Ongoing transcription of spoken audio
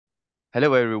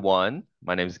Hello, everyone.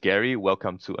 My name is Gary.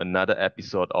 Welcome to another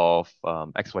episode of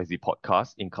XYZ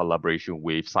Podcast in collaboration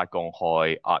with Saigon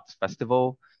Hoi Arts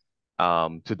Festival.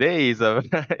 Today is a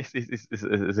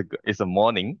is a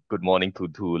morning. Good morning to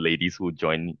two ladies who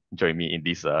join me in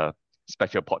this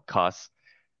special podcast.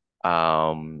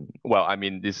 Well, I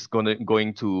mean, this is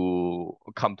going to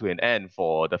come to an end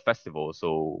for the festival,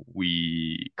 so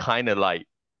we kind of like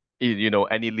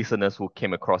any listeners who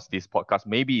came across this podcast,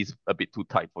 maybe it's a bit too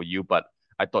tight for you, but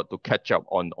I thought to catch up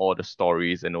on all the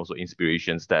stories and also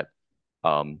inspirations that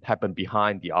happen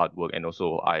behind the artwork. And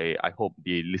also, I hope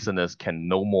the listeners can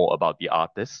know more about the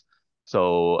artist.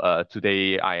 So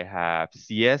today I have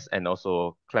CS and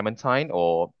also Clementine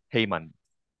or Heyman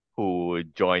who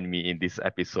joined me in this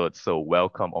episode. So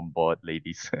welcome on board,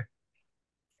 ladies. Good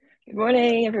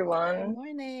morning, Good everyone.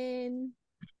 morning.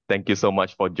 Thank you so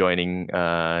much for joining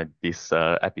this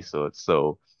episode.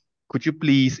 So, could you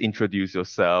please introduce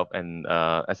yourself? And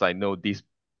as I know, this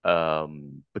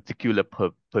particular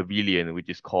pavilion, which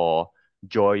is called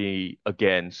Joy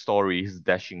Again Stories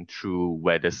Dashing Through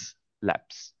Weather's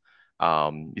Lapse,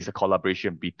 is a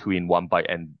collaboration between One Bite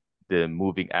and the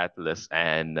Moving Atlas.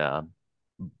 And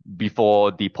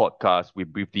before the podcast, we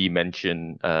briefly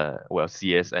mentioned,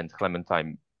 CS and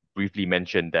Clementine briefly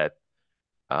mentioned that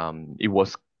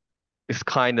it's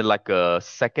kind of like a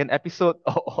second episode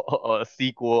or a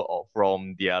sequel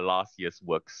from their last year's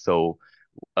work. So,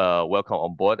 welcome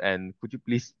on board, and could you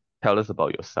please tell us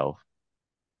about yourself?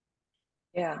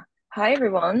 Yeah. Hi,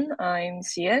 everyone. I'm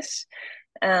CS,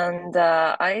 and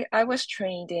I was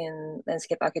trained in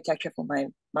landscape architecture for my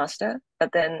master,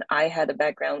 but then I had a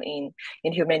background in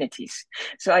humanities.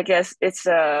 So I guess it's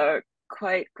a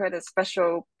quite a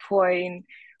special point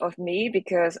of me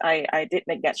because I did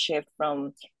make that shift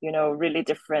from really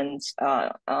different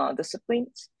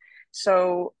disciplines.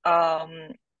 So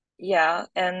yeah,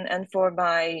 and for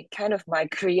my kind of my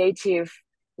creative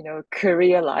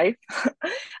career life,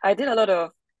 I did a lot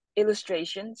of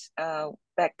illustrations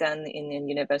back then in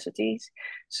universities.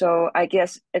 So I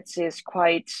guess it is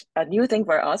quite a new thing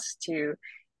for us to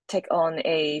take on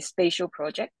a spatial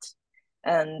project.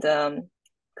 And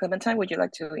Clementine, would you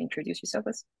like to introduce yourself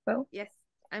as well? Yes,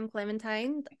 I'm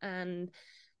Clementine, and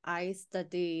I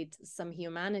studied some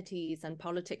humanities and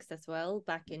politics as well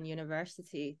back in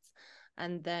universities.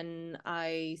 And then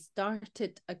I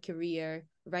started a career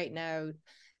right now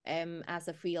as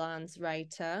a freelance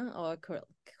writer or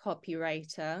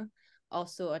copywriter,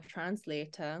 also a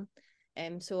translator.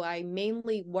 So I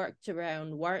mainly worked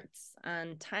around words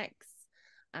and text.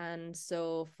 And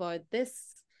so for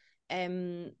this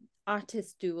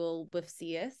artist duel with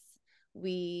CS,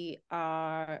 we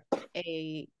are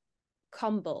a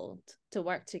coupled to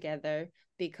work together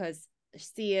because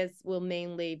CS will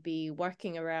mainly be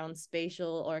working around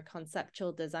spatial or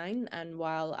conceptual design, and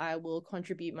while I will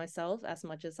contribute myself as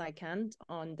much as I can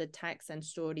on the text and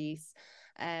stories.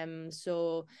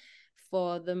 So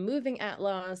for the Moving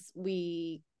Atlas,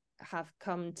 we have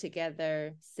come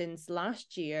together since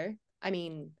last year. I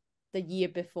mean, the year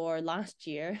before last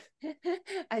year.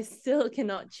 I still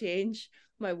cannot change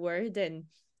my word.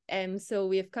 And so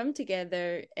we have come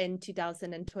together in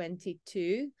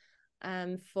 2022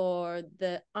 for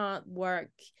the artwork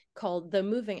called The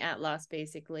Moving Atlas,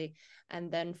 basically. And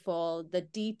then for the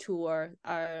Detour,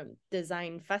 our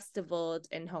design festival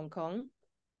in Hong Kong.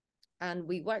 And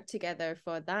we worked together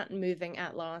for that Moving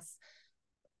Atlas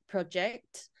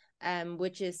project,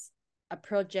 which is a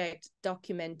project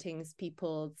documenting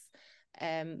people's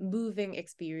moving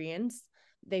experience.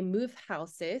 They move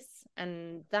houses,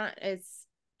 and that is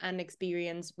an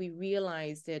experience we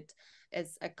realized it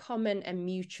is a common and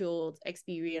mutual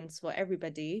experience for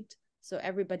everybody. So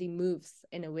everybody moves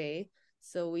in a way.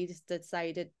 So we just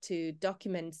decided to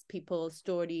document people's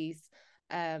stories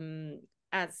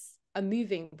as a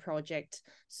moving project.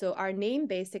 So our name,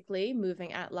 basically,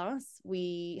 Moving Atlas,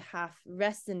 we have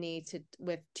resonated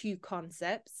with two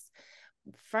concepts.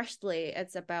 Firstly,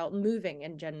 it's about moving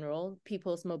in general,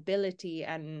 people's mobility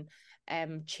and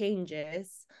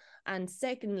changes. And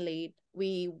secondly,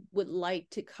 we would like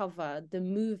to cover the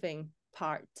moving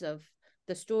part of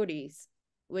the stories,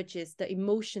 which is the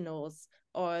emotionals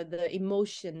or the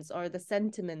emotions or the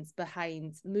sentiments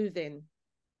behind moving.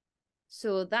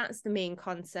 So that's the main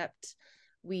concept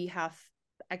we have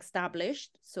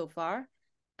established so far.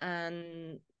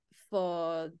 And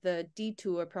for the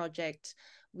Detour project,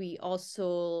 we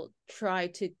also try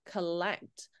to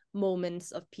collect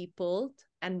moments of people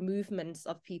and movements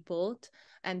of people,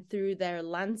 and through their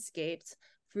landscapes,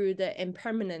 through the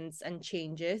impermanence and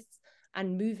changes,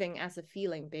 and moving as a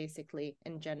feeling, basically,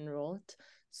 in general.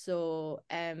 So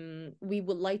we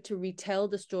would like to retell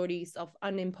the stories of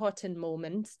unimportant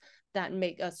moments that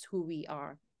make us who we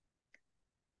are.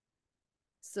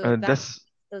 So That's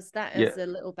that yeah, is a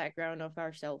little background of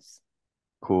ourselves.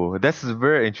 cool. That's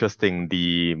very interesting.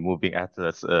 The moving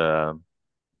atlas.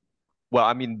 Well,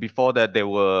 I mean, before that,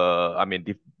 before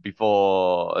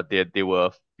there were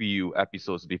a few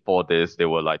episodes before this, they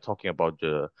were like talking about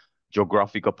the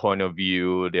geographical point of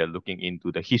view. They're looking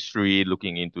into the history,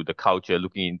 looking into the culture,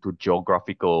 looking into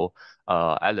geographical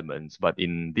elements. But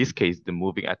in this case, the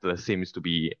moving atlas seems to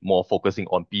be more focusing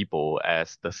on people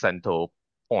as the central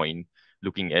point,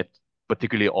 looking at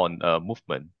particularly on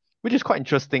movement, which is quite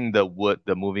interesting. The word,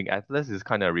 the moving atlas, is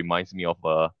kind of reminds me of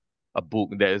a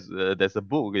book. There's a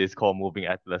book. It's called Moving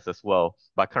Atlas as well,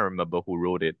 but I can't remember who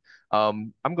wrote it.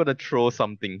 I'm gonna throw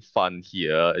something fun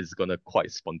here. It's gonna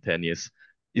quite spontaneous.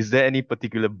 Is there any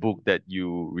particular book that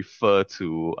you refer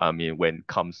to? I mean, when it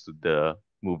comes to the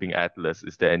Moving Atlas,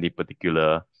 is there any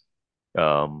particular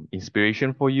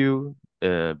inspiration for you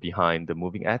behind the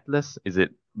Moving Atlas? Is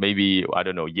it maybe, I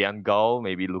don't know, Yan Gao,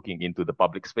 maybe looking into the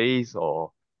public space,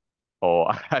 or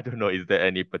I don't know, is there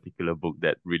any particular book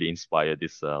that really inspired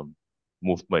this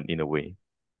movement in a way?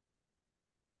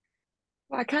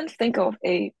 Well, I can't think of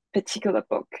a particular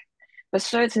book, but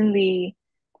certainly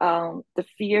the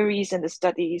theories and the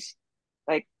studies,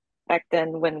 like back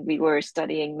then when we were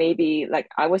studying, maybe like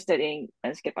I was studying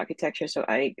landscape architecture, so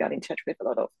I got in touch with a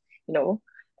lot of, you know,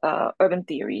 urban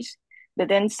theories, but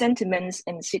then sentiments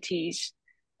in cities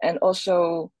and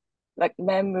also like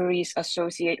memories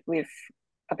associated with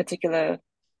a particular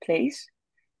place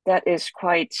that is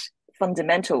quite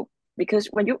fundamental because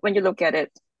when you look at it,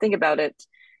 think about it,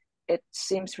 it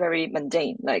seems very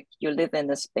mundane. Like you live in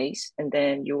a space and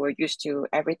then you are used to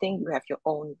everything, you have your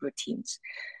own routines.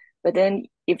 But then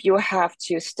if you have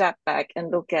to step back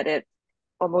and look at it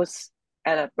almost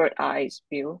at a bird eyes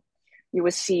view, you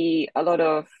will see a lot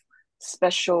of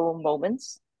special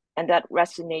moments and that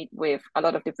resonate with a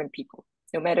lot of different people.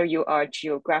 No matter you are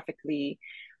geographically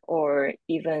or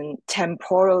even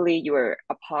temporally you're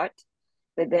apart,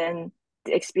 but then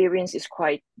the experience is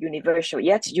quite universal,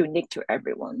 yet unique to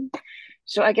everyone.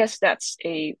 So I guess that's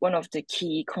a one of the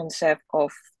key concept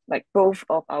of like both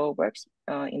of our works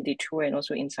in the tour and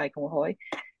also inside Kong Hoi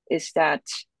is that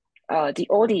the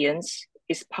audience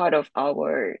is um, part of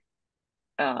our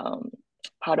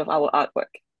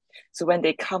artwork. So when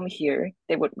they come here,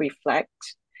 they would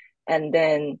reflect and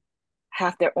then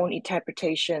have their own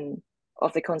interpretation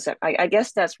of the concept. I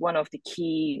guess that's one of the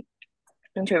key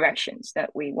interactions that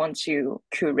we want to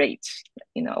curate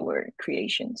in our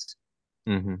creations.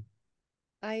 Mm-hmm.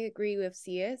 I agree with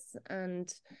CS,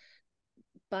 and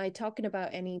by talking about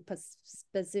any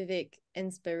specific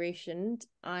inspiration,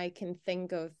 I can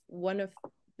think of one of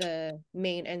the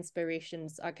main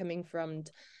inspirations are coming from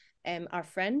our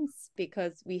friends,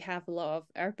 because we have a lot of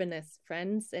urbanist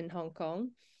friends in Hong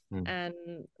Kong, and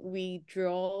we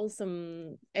draw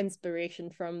some inspiration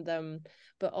from them.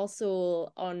 But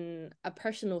also on a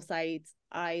personal side,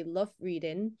 I love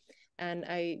reading, and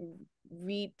I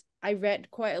read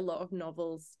quite a lot of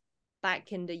novels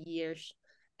back in the years.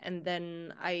 And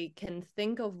then I can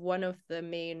think of one of the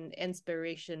main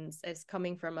inspirations as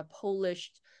coming from a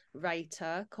Polish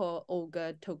writer called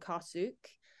Olga Tokarczuk.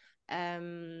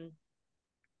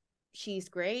 She's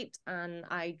great, and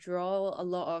I draw a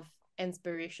lot of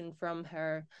inspiration from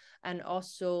her. And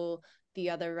also the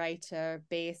other writer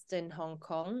based in Hong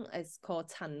Kong is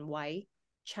called Chan Wai,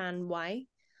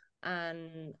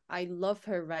 and I love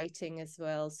her writing as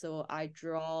well. So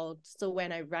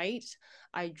when I write,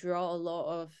 I draw a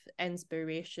lot of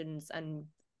inspirations and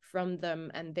from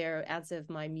them, and they're as if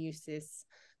my muses.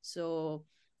 So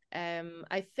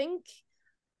I think,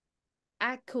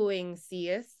 echoing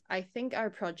Ceas, I think our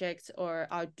project or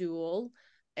our duel,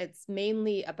 it's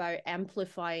mainly about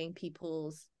amplifying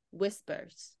people's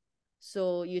whispers.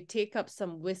 So you take up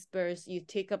some whispers, you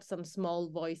take up some small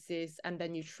voices, and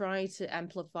then you try to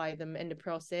amplify them in the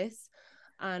process.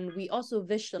 And we also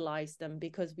visualize them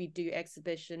because we do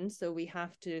exhibitions, so we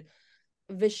have to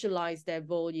visualize their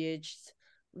voyage,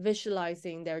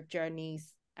 visualizing their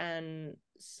journeys. And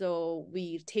so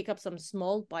we take up some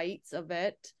small bites of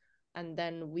it, and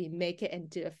then we make it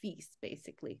into a feast,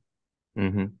 basically.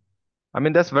 Mm-hmm. I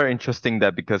mean, that's very interesting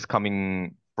that because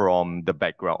coming from the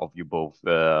background of you both,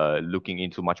 looking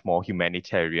into much more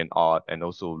humanitarian art and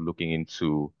also looking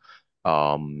into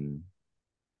um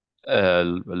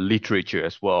literature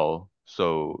as well.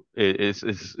 So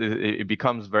it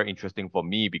becomes very interesting for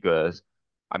me because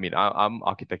I mean I'm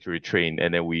architecturally trained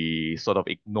and then we sort of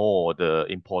ignore the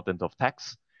importance of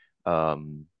text.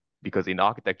 Um, because in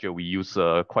architecture we use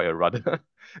quite a rather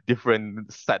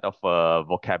different set of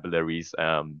vocabularies.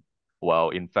 While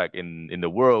in fact in the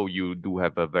world you do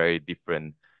have a very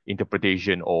different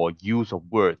interpretation or use of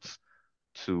words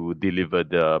to deliver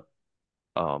the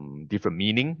different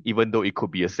meaning, even though it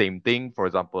could be the same thing. For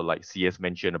example, like CS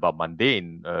mentioned about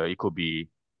mundane, it could be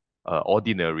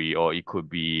ordinary, or it could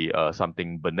be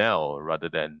something banal rather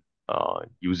than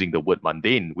using the word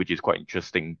mundane, which is quite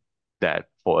interesting that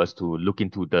for us to look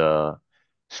into the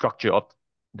structure of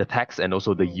the text and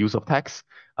also the use of text.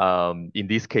 In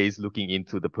this case, looking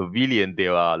into the pavilion,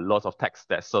 there are lots of text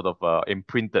that's sort of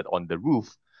imprinted on the roof.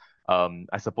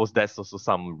 I suppose that's also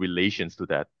some relations to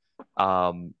that.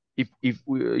 If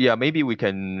we, yeah, maybe we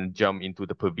can jump into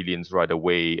the pavilions right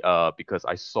away, because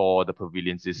I saw the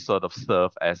pavilions is sort of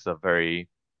serve as a very,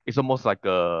 it's almost like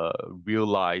a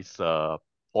realized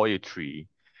poetry.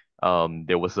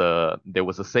 There was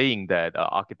a saying that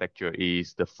architecture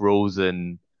is the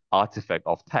frozen artifact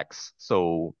of text.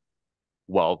 So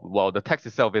while the text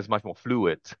itself is much more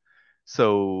fluid.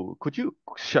 So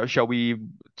shall we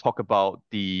talk about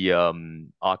the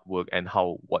artwork and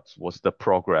how what was the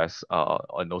progress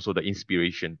and also the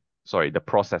inspiration, sorry, the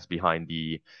process behind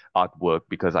the artwork,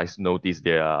 because I noticed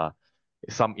there are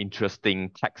some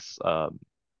interesting texts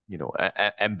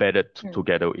embedded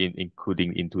together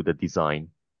including into the design.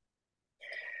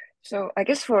 So I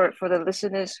guess for the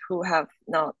listeners who have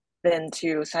not been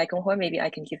to Saigon, maybe I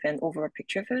can give an overall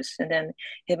picture first, and then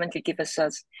Heyman could give us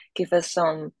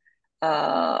some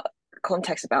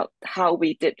context about how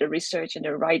we did the research and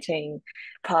the writing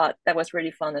part. That was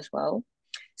really fun as well.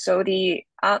 So the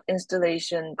art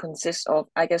installation consists of,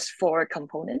 I guess, 4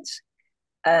 components,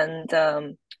 and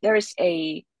there is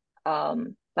a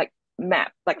like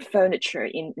map, like furniture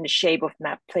in the shape of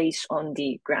map placed on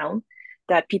the ground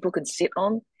that people could sit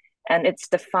on. And it's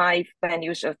the 5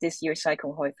 venues of this year's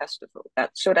Saigon Festival.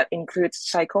 That includes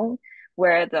Saigon,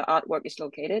 where the artwork is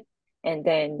located, and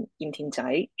then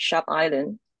Yintinzai, Sharp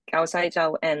Island,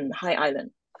 Gaosaizhao, and High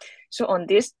Island. So on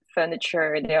this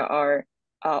furniture, there are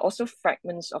also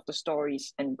fragments of the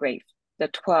stories engraved. The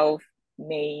 12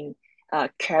 main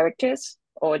characters,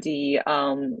 or the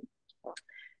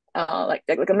like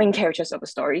the main characters of the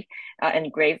story,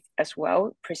 engraved as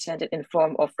well, presented in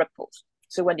form of ripples.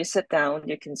 So when you sit down,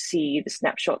 you can see the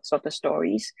snapshots of the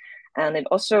stories, and it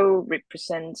also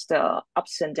represents the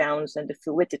ups and downs and the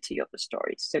fluidity of the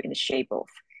stories. So in the shape of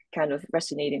kind of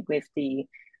resonating with the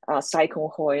Saigon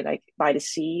Hoi, like by the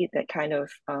sea, that kind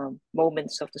of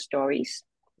moments of the stories.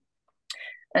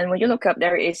 And when you look up,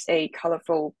 there is a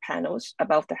colorful panels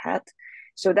above the head.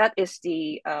 So that is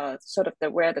the sort of the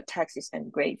where the text is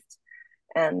engraved.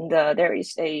 And there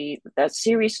is a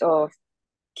series of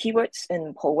keywords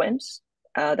and poems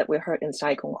that we heard in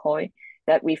Saigon Hoi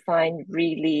that we find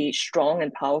really strong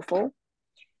and powerful.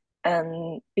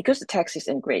 And because the text is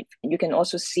engraved, you can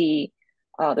also see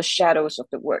the shadows of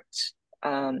the words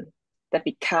that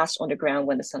be cast on the ground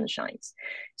when the sun shines.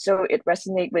 So it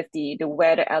resonates with the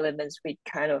weather elements we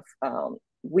kind of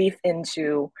weave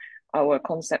into our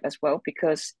concept as well,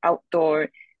 because outdoor,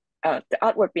 the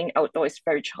artwork being outdoor is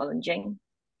very challenging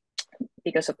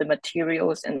because of the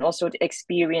materials and also the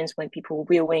experience when people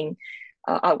viewing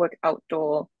artwork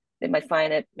outdoor. They might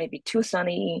find it maybe too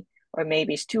sunny or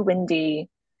maybe it's too windy.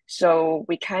 So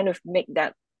we kind of make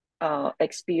that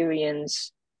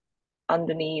experience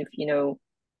underneath,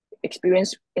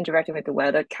 experience interacting with the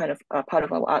weather kind of part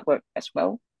of our artwork as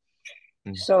well.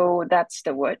 So that's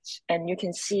the words. And you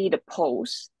can see the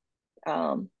poles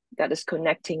that is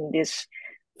connecting these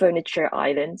furniture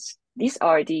islands. These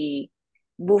are the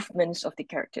movements of the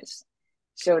characters.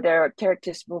 So there are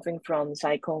characters moving from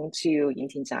Saikong to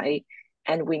Yingtinzai,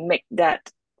 and we make that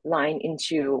line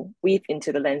weave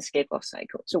into the landscape of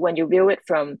Saikong. So when you view it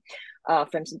from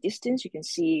some distance, you can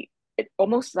see it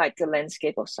almost like the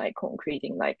landscape of Saikong,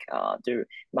 creating like the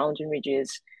mountain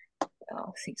ridges,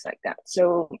 things like that.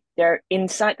 So they're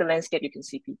inside the landscape, you can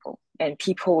see people, and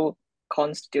people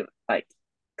constitute like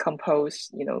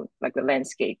compose, like the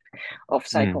landscape of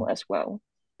Saikong as well.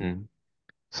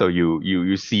 So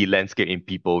you see landscape in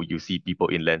people, you see people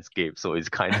in landscape. So it's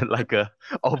kind of like a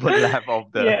overlap of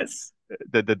the Yes.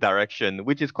 the direction,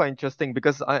 which is quite interesting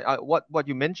because what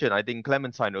you mentioned, I think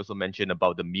Clementine also mentioned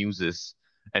about the muses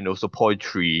and also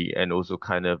poetry and also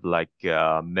kind of like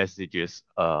messages.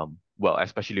 Well,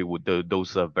 especially with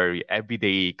those very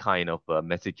everyday kind of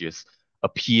messages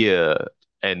appear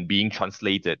and being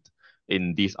translated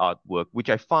in this artwork, which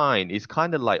I find is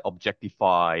kind of like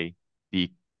objectify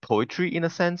the poetry in a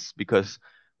sense, because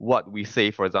what we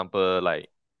say, for example, like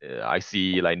I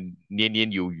see like 年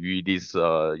年有余 this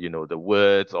the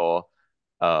words or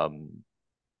um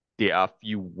there are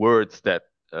few words that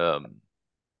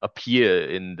appear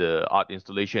in the art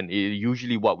installation.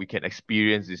 Usually what we can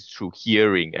experience is through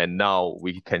hearing, and now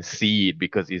we can see it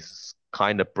because it's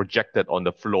kind of projected on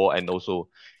the floor and also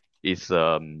is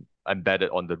embedded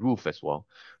on the roof as well.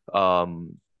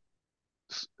 Um,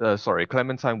 Sorry,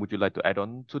 Clementine, would you like to add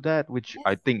on to that, which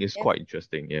I Yes, think is yes, quite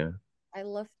interesting? Yeah. I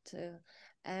love to.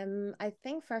 I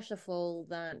think first of all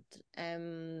that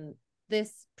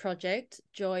this project,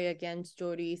 Joy Again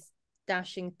Stories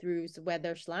Dashing Through the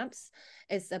Weather Slabs,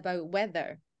 is about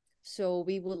weather. So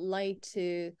we would like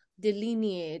to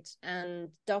delineate and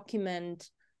document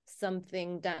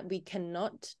something that we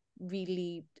cannot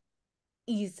really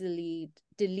easily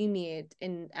delineate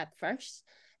in at first,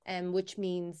 which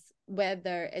means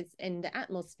weather is in the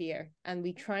atmosphere, and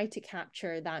we try to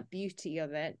capture that beauty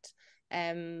of it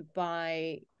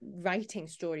by writing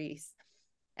stories.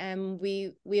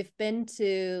 We've been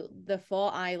to the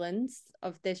 4 islands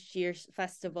of this year's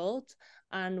festival,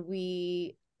 and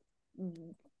we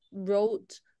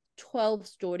wrote 12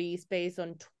 stories based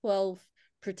on 12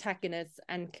 protagonists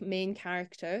and main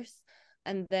characters,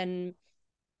 and then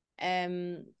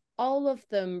all of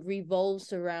them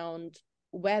revolves around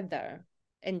weather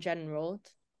in general.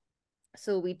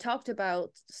 So we talked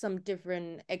about some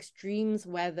different extremes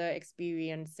weather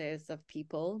experiences of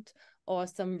people, or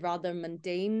some rather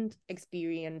mundane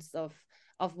experience of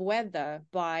weather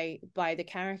by the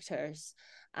characters.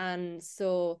 And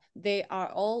so they are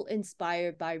all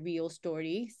inspired by real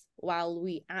stories, while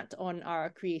we add on our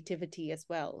creativity as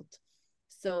well.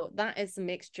 So that is a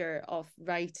mixture of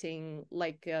writing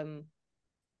like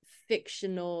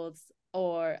fictionals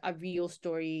or a real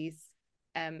stories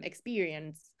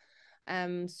experience.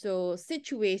 So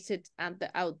situated at the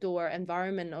outdoor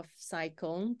environment of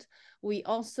Cyclone, we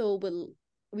also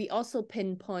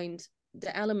pinpoint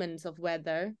the elements of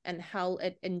weather and how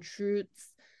it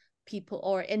intrudes people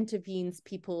or intervenes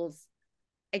people's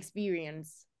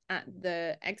experience at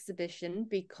the exhibition,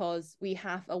 because we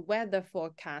have a weather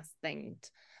forecasting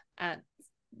at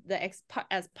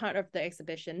as part of the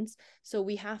exhibitions. So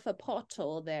we have a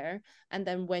portal there, and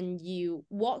then when you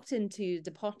walked into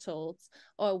the portals,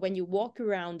 or when you walk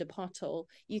around the portal,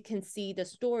 you can see the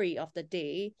story of the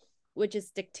day, which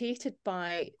is dictated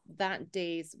by that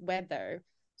day's weather.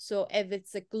 So if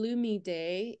it's a gloomy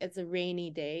day, it's a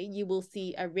rainy day, you will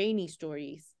see a rainy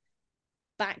stories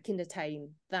back in the time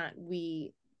that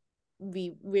we've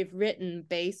written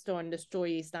based on the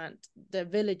stories that the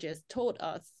villagers told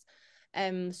us.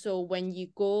 So when you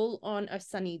go on a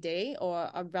sunny day or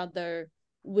a rather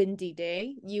windy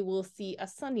day, you will see a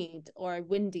sunny or a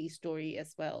windy story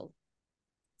as well.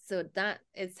 So that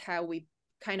is how we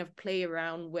kind of play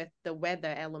around with the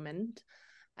weather element.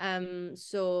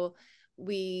 So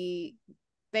we,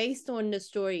 based on the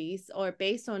stories or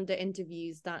based on the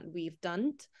interviews that we've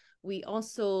done, we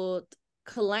also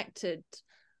collected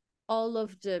all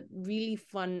of the really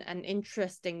fun and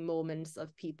interesting moments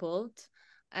of people.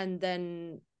 And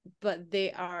then, but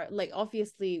they are like,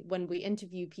 obviously when we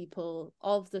interview people,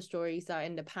 all of the stories are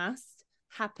in the past,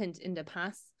 happened in the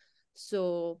past.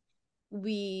 So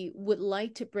we would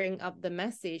like to bring up the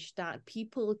message that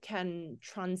people can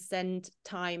transcend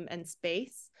time and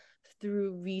space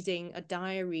through reading a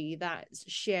diary that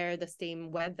share the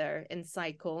same weather in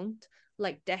Cyclone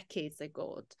like decades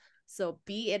ago. So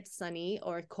be it sunny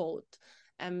or cold.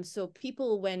 So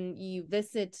people, when you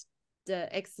visit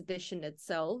the exhibition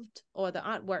itself or the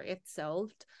artwork itself,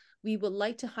 we would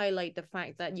like to highlight the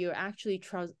fact that you're actually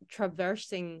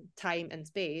traversing time and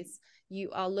space. You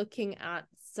are looking at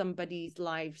somebody's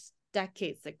lives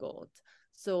decades ago.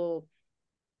 So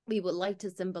we would like to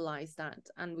symbolize that,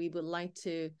 and we would like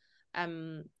to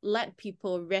let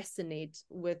people resonate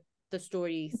with the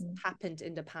stories happened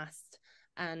in the past,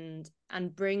 and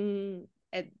bring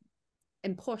it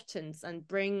importance and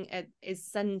bring it a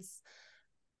sense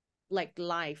like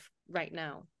life right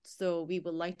now. So we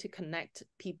would like to connect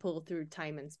people through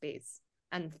time and space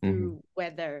and through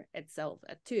weather itself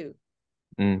too.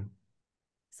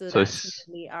 So So that's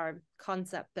really our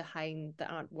concept behind the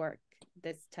artwork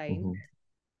this time.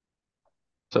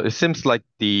 So it seems like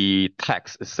the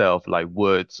text itself, like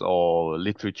words or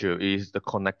literature, is the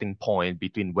connecting point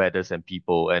between weathers and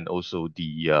people, and also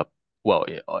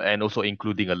and also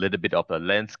including a little bit of the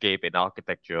landscape and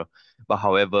architecture. But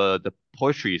however, the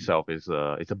poetry itself is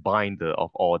a binder of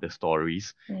all the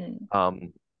stories.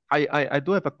 Um, I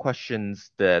do have a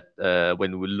questions that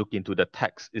when we look into the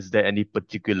text, is there any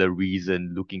particular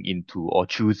reason looking into or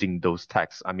choosing those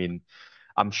texts? I mean,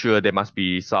 I'm sure there must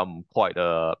be some quite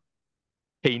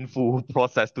painful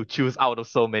process to choose out of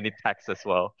so many texts as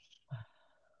well.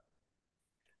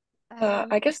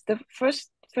 I guess the first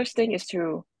first thing is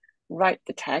to write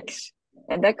the text,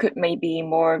 and that could maybe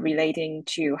more relating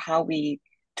to how we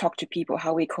talk to people,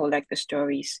 how we collect the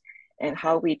stories, and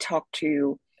how we talk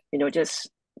to, just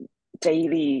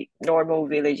daily normal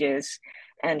villagers,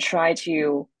 and try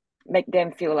to make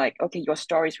them feel like, okay, your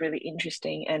story is really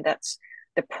interesting, and that's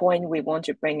the point we want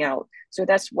to bring out. So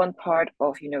that's one part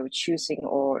of, choosing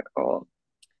or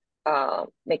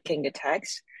making the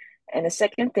text. And the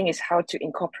second thing is how to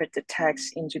incorporate the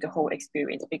text into the whole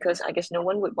experience, because I guess no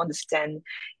one would want to stand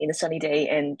in a sunny day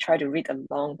and try to read a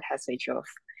long passage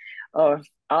of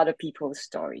other people's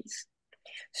stories.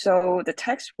 So the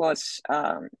text was,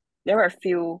 there are a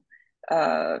few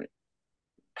parts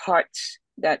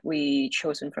that we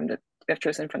have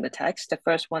chosen from the text. The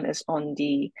first one is on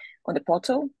the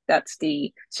portal. That's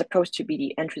supposed to be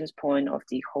the entrance point of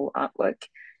the whole artwork,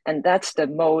 and that's the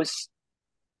most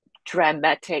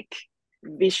dramatic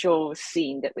visual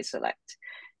scene that we select.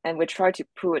 And we try to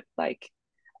put like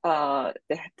the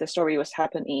story was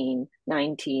happening in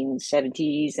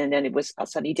 1970s, and then it was a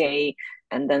sunny day,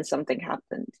 and then something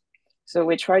happened. So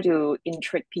we try to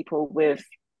intrigue people with,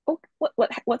 oh,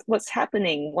 what's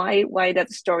happening? Why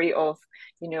that story of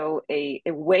a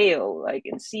whale like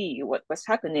in sea? What's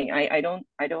happening? I don't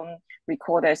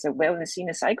recall there's a whale in the sea in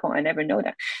the cycle. I never know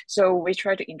that. So we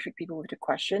try to intrigue people with the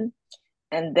question,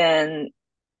 and then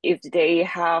if they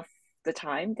have the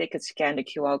time, they could scan the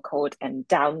QR code and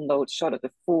download sort of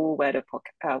the full weather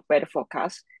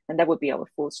forecast, and that would be our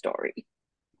full story.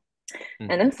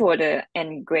 And then for the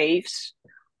engraves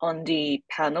on the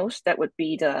panels, that would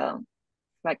be the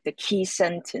key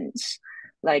sentence.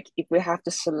 Like if we have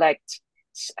to select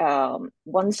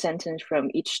one sentence from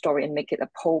each story and make it a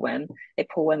poem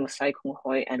of Sai Kung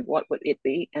Hoi, and what would it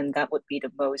be? And that would be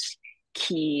the most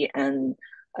key and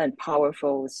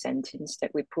powerful sentence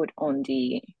that we put on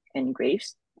the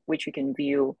engraves, which you can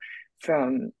view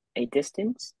from a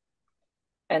distance.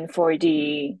 And for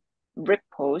the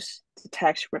ripples, the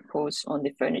text ripples on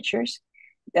the furnitures,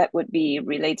 that would be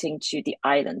relating to the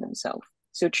island themselves.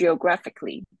 So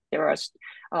geographically, there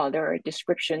are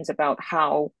descriptions about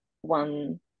how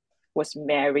one was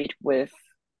married with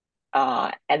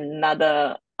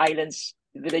another island's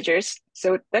villagers.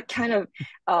 So that kind of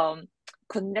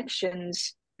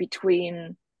connections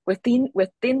within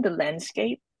the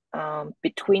landscape,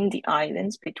 between the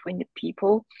islands, between the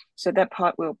people. So that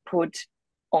part we'll put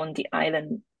on the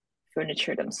island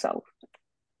furniture themselves.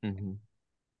 Mm-hmm.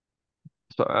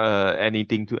 So,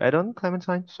 anything to add on,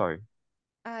 Clementine? Sorry.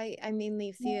 I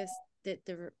mainly see us did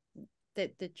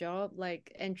the job,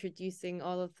 like introducing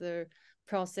all of the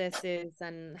processes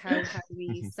and how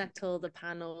we settle the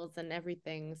panels and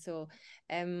everything. So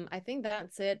I think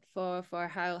that's it for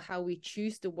how we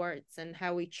choose the words and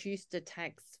how we choose the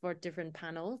text for different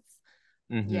panels.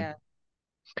 Yeah.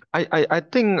 I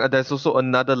think there's also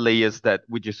another layers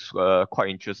which is quite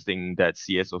interesting that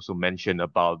CS also mentioned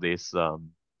about this,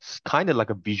 kind of like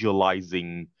a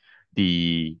visualizing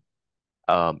the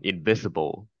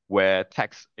invisible, where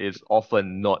text is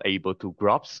often not able to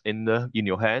grasp in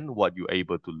your hand what you're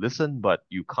able to listen, but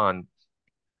you can't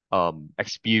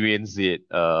experience it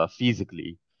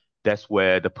physically. That's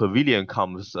where the pavilion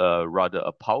comes rather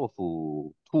a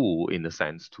powerful tool in a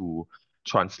sense to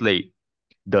translate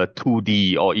the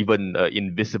 2D or even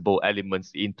invisible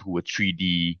elements into a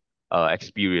 3D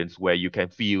experience where you can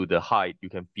feel the height, you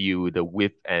can feel the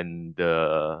width and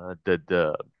the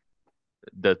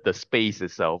space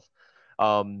itself.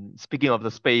 Speaking of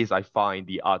the space, I find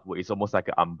the artwork is almost like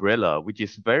an umbrella, which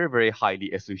is very, very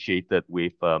highly associated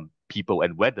with people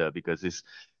and weather because it's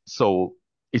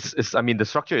I mean the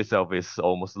structure itself is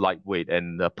almost lightweight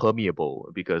and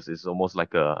permeable because it's almost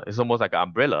like an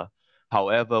umbrella.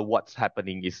 However, what's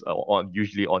happening is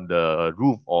usually on the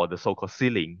roof or the so-called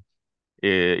ceiling.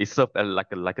 It serves as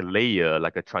like a layer,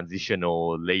 like a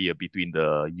transitional layer between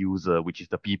the user, which is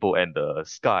the people, and the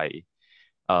sky,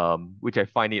 which I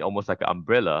find it almost like an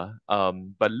umbrella.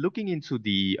 But looking into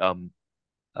the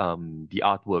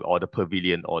artwork or the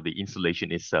pavilion or the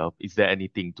installation itself, is there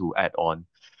anything to add on?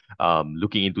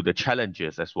 Looking into the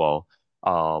challenges as well.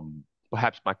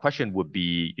 Perhaps my question would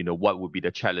be, what would be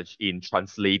the challenge in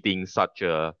translating such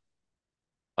a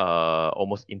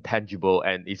almost intangible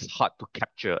and it's hard to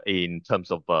capture in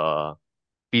terms of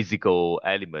physical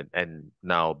element and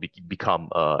now become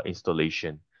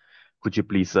installation? Could you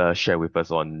please share with us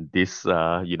on this,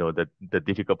 the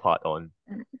difficult part on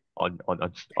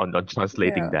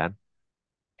translating Yeah, that?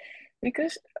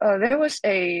 because there was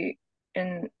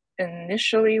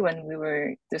initially when we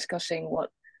were discussing what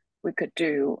we could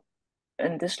do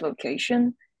in this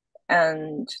location,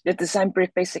 and the design brief,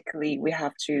 basically we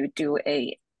have to do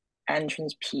a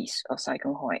entrance piece of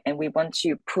Saigon Hoi, and we want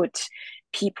to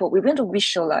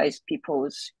visualize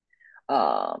people's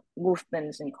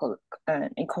movements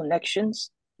and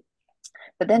connections.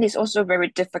 But then it's also very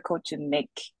difficult to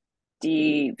make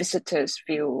the visitors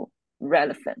feel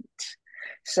relevant.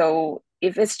 So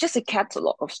if it's just a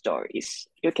catalog of stories,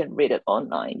 you can read it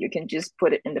online. You can just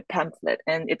put it in the pamphlet,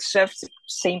 and it serves the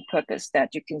same purpose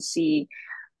that you can see,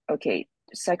 okay,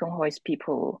 Saigon Hoi's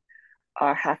people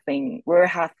we're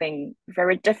having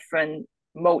very different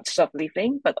modes of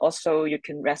living, but also you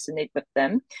can resonate with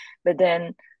them. But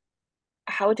then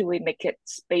how do we make it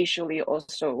spatially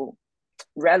also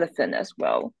relevant as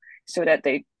well, so that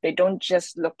they don't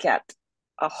just look at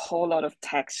a whole lot of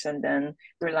text and then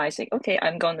realizing, okay,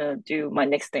 I'm gonna do my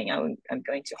next thing. I'm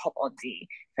going to hop on the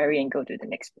ferry and go to the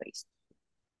next place.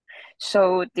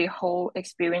 So the whole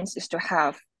experience is to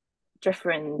have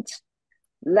different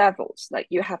levels. Like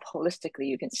you have holistically,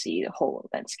 you can see the whole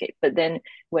landscape. But then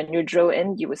when you drill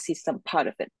in, you will see some part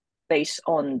of it based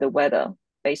on the weather,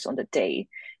 based on the day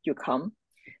you come.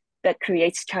 That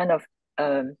creates kind of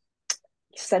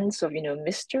sense of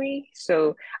mystery.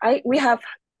 So we have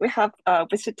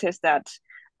visitors that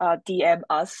DM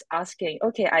us asking,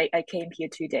 okay, I came here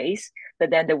 2 days,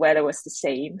 but then the weather was the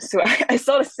same, so I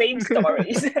saw the same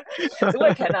stories. So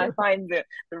where can I find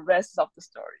the rest of the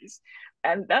stories?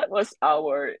 And that was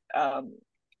our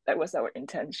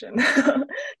intention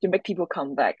to make people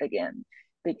come back again,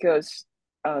 because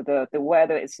the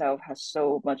weather itself has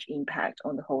so much impact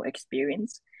on the whole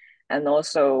experience. And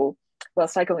also, well,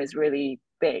 Saigon is really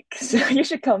big, so you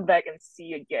should come back and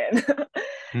see again.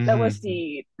 That was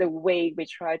the way we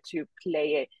tried to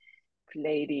play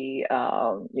the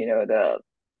the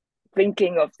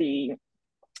thinking of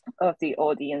the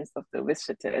audience, of the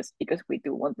visitors, because we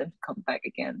do want them to come back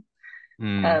again.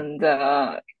 And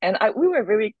we were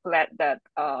very glad that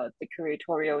the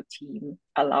curatorial team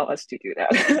allowed us to do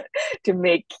that, to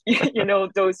make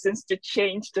those things, to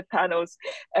change the panels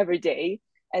every day.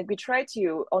 And we try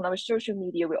to, on our social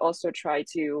media, we also try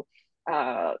to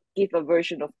give a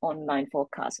version of online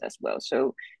forecast as well,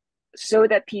 so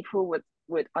that people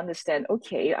would understand,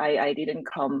 okay, I didn't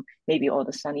come maybe on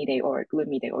a sunny day or a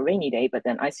gloomy day or rainy day, but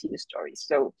then I see the story.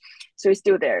 So it's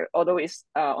still there, although it's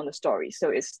on the story. So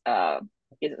it's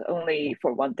only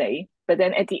for 1 day. But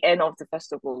then at the end of the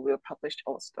festival, we'll publish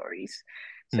all stories.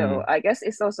 So I guess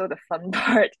it's also the fun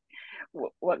part.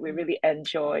 What we really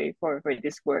enjoy for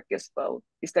this work as well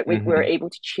is that we're able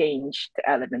to change the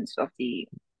elements of the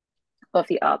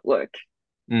artwork.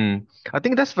 I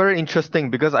think that's very interesting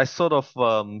because I sort of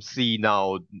see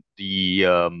now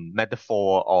the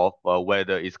metaphor of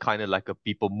weather is kind of like a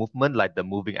people movement, like the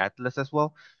moving atlas as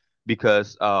well.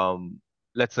 Because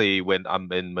let's say when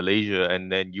I'm in Malaysia and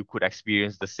then you could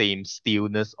experience the same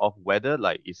stillness of weather,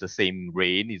 like it's the same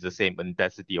rain, it's the same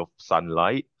intensity of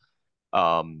sunlight.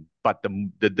 But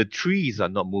the trees are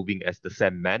not moving as the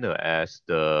same manner as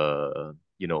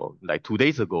like 2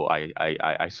 days ago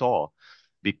I saw,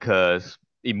 because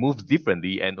it moves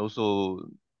differently. And also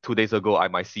 2 days ago I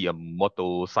might see a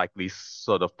motorcyclist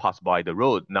sort of pass by the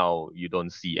road. Now you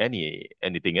don't see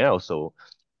anything else.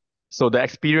 So the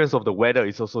experience of the weather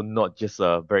is also not just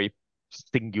a very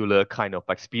singular kind of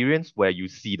experience where you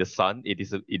see the sun. It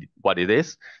is what it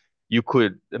is. You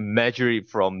could measure it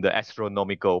from the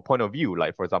astronomical point of view.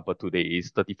 Like, for example, today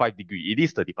is 35 degrees. It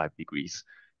is 35 degrees.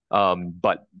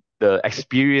 But the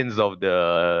experience of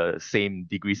the same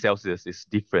degree Celsius is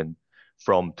different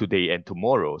from today and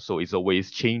tomorrow. So it's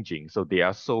always changing. So there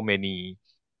are so many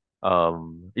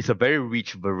it's a very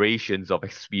rich variations of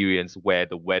experience where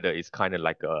the weather is kind of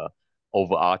like a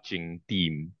overarching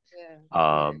theme.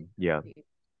 Yeah.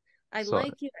 I So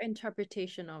like your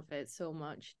interpretation of it so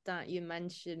much, that you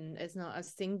mentioned it's not a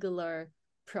singular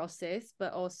process,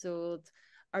 but also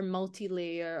a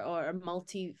multi-layer or a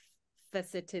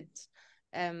multi-faceted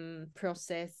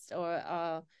process, or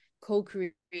a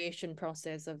co-creation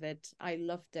process of it. I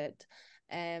loved it.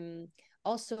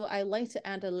 Also, I like to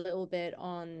add a little bit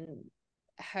on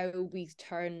how we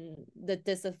turn the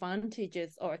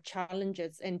disadvantages or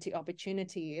challenges into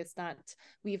opportunity. Is that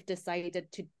we've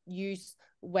decided to use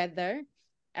weather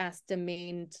as the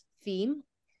main theme,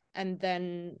 and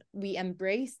then we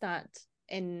embrace that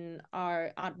in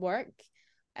our artwork.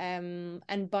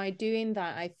 And by doing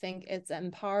that, I think it's an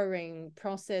empowering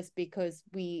process, because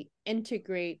we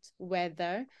integrate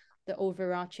weather, the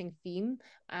overarching theme,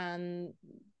 and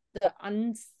the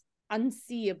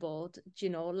unseeable,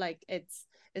 like it's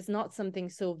not something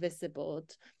so visible.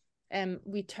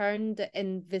 We turn the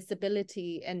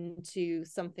invisibility into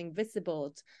something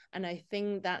visible, and I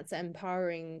think that's an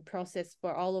empowering process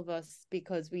for all of us,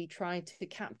 because we try to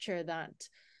capture that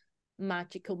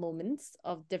magical moments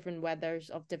of different weathers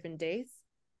of different days.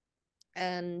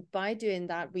 And by doing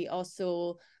that, we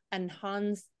also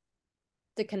enhance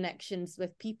the connections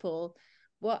with people.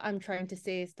 What I'm trying to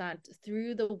say is that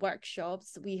through the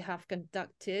workshops we have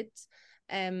conducted,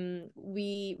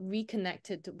 we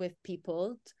reconnected with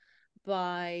people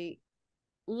by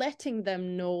letting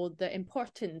them know the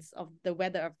importance of the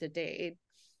weather of the day.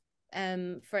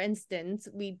 For instance,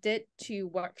 we did 2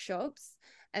 workshops,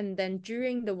 and then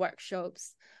during the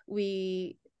workshops,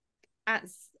 we,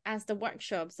 as the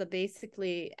workshops are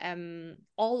basically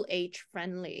all age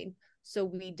friendly, so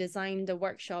we designed the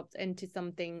workshops into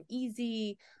something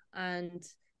easy and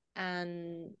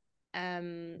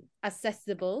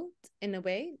accessible in a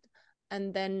way.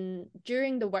 And then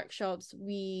during the workshops,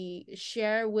 we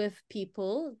share with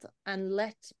people and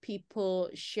let people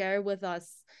share with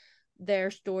us their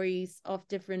stories of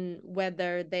different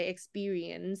weather they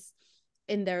experience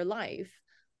in their life.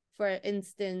 For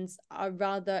instance, a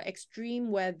rather extreme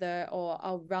weather or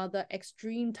a rather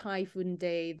extreme typhoon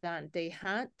day that they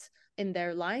had in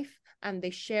their life, and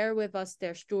they share with us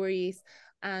their stories.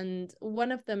 And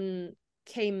one of them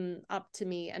came up to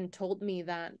me and told me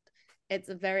that it's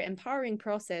a very empowering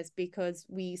process because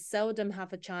we seldom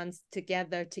have a chance to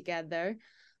gather together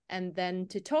and then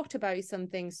to talk about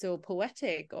something so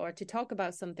poetic or to talk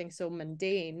about something so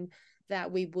mundane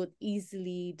that we would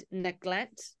easily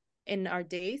neglect in our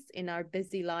days, in our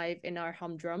busy life, in our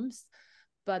humdrums.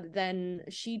 But then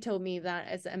she told me that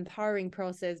it's an empowering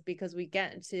process because we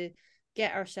get to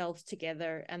get ourselves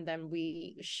together and then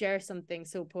we share something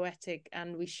so poetic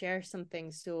and we share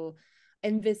something so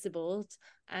invisible.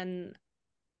 And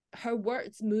her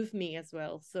words move me as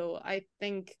well. So I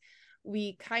think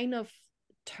we kind of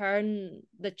turn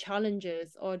the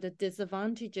challenges or the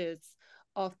disadvantages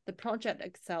of the project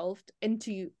itself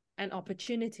into an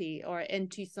opportunity or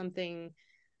into something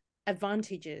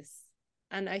advantageous.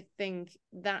 And I think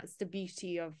that's the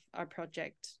beauty of our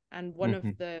project and one of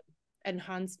the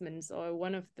enhancements or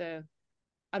one of the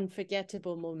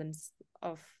unforgettable moments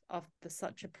of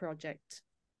such a project.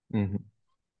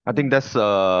 I think that's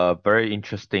a very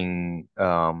interesting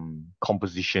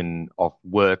composition of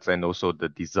words and also the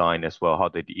design as well, how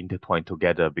they intertwine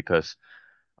together, because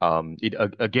it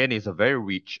again is a very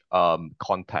rich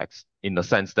context in the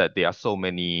sense that there are so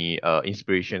many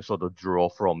inspirations sort of draw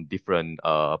from different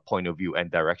point of view and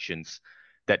directions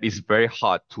that it's very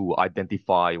hard to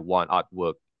identify one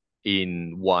artwork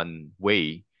in one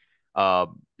way.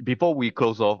 Before we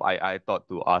close off, I thought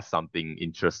to ask something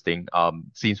interesting.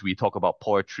 Since we talk about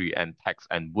poetry and text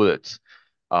and words,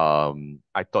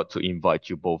 I thought to invite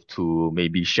you both to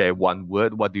maybe share one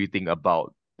word. What do you think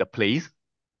about the place?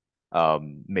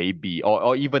 Maybe,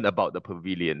 or even about the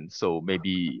pavilion. So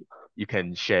maybe you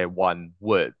can share one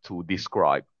word to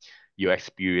describe your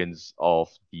experience of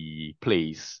the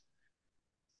place.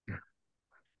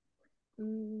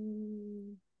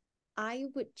 I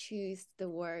would choose the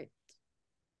word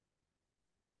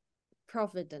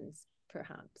providence,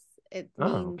 perhaps. It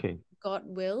means Okay. God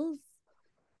wills,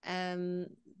 the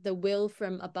will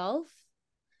from above,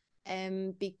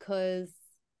 because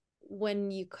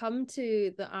when you come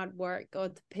to the artwork or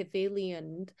the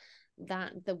pavilion,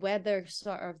 that the weather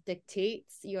sort of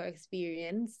dictates your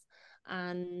experience,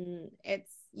 and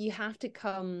it's you have to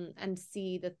come and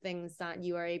see the things that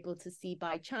you are able to see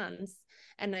by chance.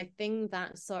 And I think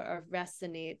that sort of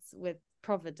resonates with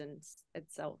providence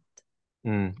itself.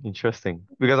 Interesting.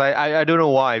 Because I don't know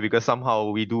why, because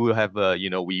somehow we do have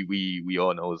we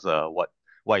all know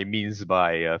what it means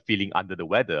by feeling under the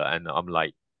weather, and I'm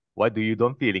like, why do you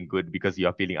don't feeling good because you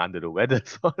are feeling under the weather?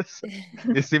 So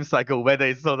it seems like a weather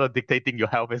is sort of dictating your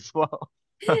health as well.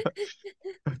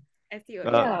 I see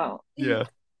what Yeah. Yeah.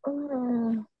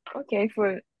 Okay,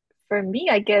 for me,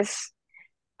 I guess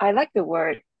I like the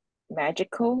word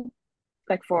magical,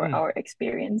 like for Mm, our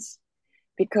experience,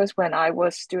 because when I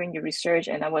was doing the research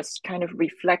and I was kind of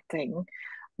reflecting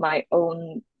my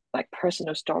own like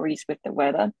personal stories with the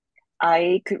weather,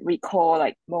 I could recall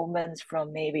like moments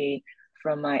from maybe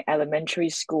from my elementary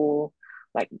school,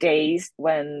 like days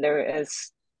when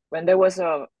there was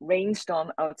a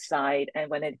rainstorm outside,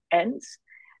 and when it ends,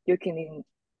 you can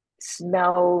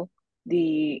smell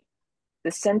the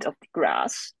the scent of the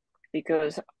grass,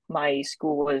 because my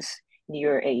school was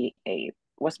near a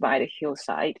was by the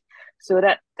hillside. So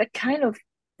that kind of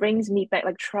brings me back,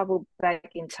 like travel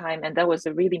back in time, and that was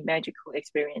a really magical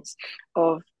experience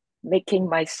of making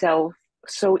myself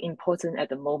so important at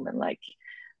the moment. Like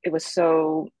it was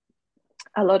so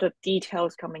a lot of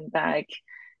details coming back,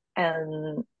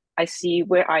 and I see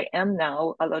where I am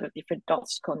now, a lot of different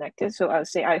dots connected. So I'll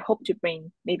say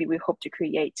maybe we hope to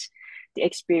create the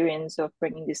experience of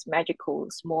bringing these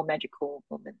small magical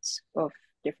moments of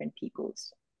different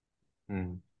peoples.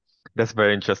 That's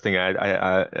very interesting.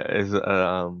 Is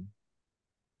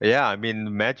yeah, I mean,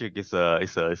 magic is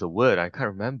a word. I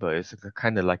can't remember. It's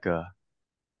kind of like a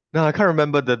no, I can't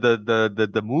remember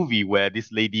the movie where this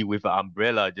lady with an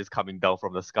umbrella just coming down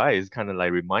from the sky. It's kind of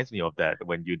like reminds me of that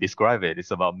when you describe it.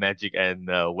 It's about magic and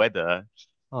weather.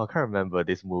 Oh, I can't remember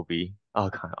this movie. Oh,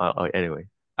 anyway.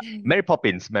 Mary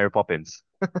Poppins, Mary Poppins.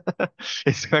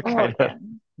 It's Oh kind of yeah.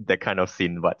 that kind of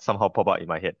scene, but somehow pop out in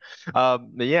my head.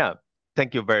 But yeah,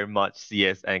 thank you very much,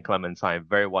 CS and Clementine.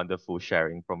 Very wonderful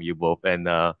sharing from you both. And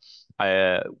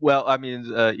I mean,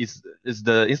 is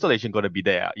the installation going to be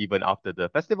there even after the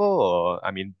festival, or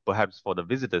I mean, perhaps for the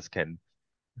visitors can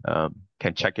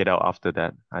check it out after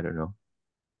that. I don't know.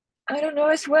 I don't know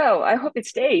as well. I hope it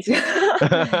stays.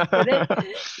 But then,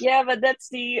 yeah, but that's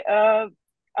the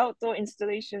outdoor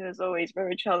installation is always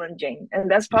very challenging, and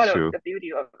that's It's part of true. the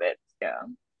beauty of it. Yeah.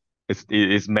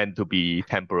 It's meant to be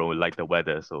temporal like the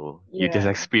weather, so you just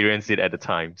Yeah. experience it at the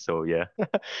time. So yeah.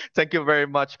 Thank you very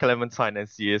much, Clementine and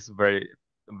CS. Very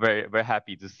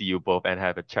happy to see you both and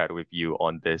have a chat with you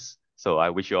on this. So I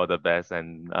wish you all the best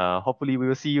and hopefully we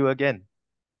will see you again.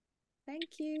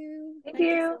 Thank you. Thank Thank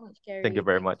you you. so much, Thank you Gary.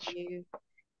 very Thank much. you.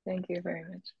 Thank you very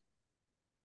much.